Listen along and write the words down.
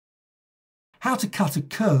How to cut a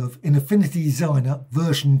curve in Affinity Designer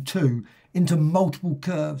version 2 into multiple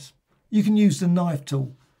curves. You can use the knife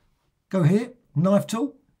tool. Go here, knife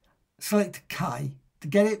tool, select K. To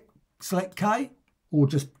get it, select K or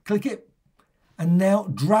just click it and now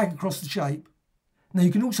drag across the shape. Now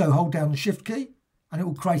you can also hold down the Shift key and it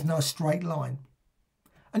will create a nice straight line.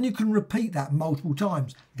 And you can repeat that multiple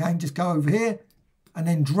times. Again, just go over here and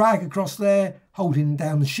then drag across there, holding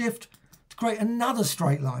down the Shift to create another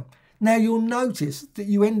straight line. Now you'll notice that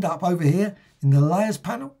you end up over here in the layers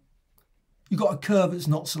panel. You've got a curve that's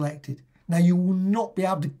not selected. Now you will not be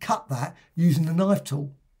able to cut that using the knife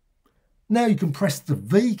tool. Now you can press the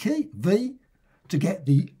V key, V, to get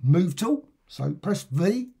the move tool. So press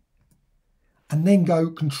V and then go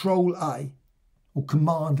Control A or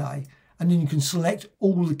Command A, and then you can select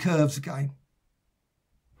all the curves again.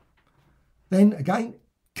 Then again,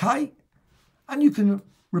 K, and you can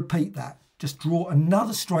repeat that. Just draw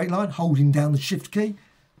another straight line holding down the Shift key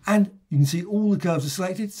and you can see all the curves are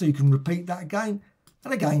selected, so you can repeat that again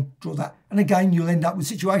and again, draw that. And again, you'll end up with a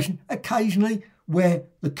situation occasionally where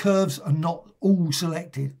the curves are not all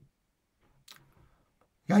selected.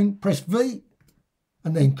 Again, press V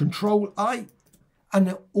and then Control A and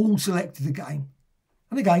they're all selected again.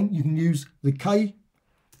 And again, you can use the K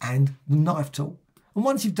and the knife tool. And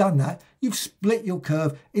once you've done that, you've split your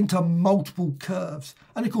curve into multiple curves.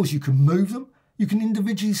 And of course, you can move them. You can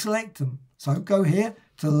individually select them. So go here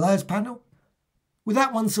to the layers panel. With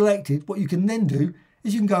that one selected, what you can then do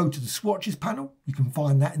is you can go to the swatches panel. You can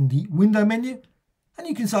find that in the window menu. And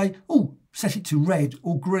you can say, oh, set it to red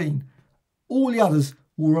or green. All the others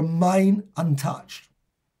will remain untouched.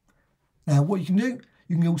 Now, what you can do,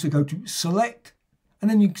 you can also go to select and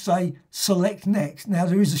then you can say select next. Now,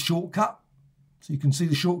 there is a shortcut. So you can see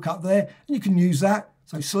the shortcut there and you can use that.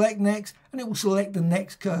 So select next and it will select the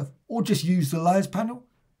next curve, or just use the layers panel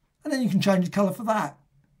and then you can change the color for that.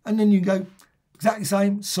 And then you can go exactly the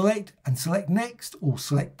same, select and select next, or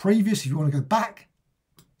select previous if you want to go back.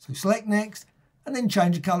 So select next and then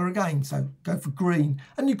change the color again. So go for green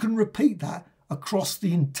and you can repeat that across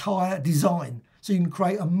the entire design. So you can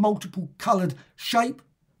create a multiple colored shape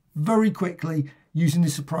very quickly using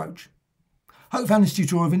this approach. Hope you found this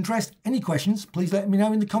tutorial of interest. Any questions, please let me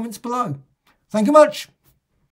know in the comments below. Thank you much.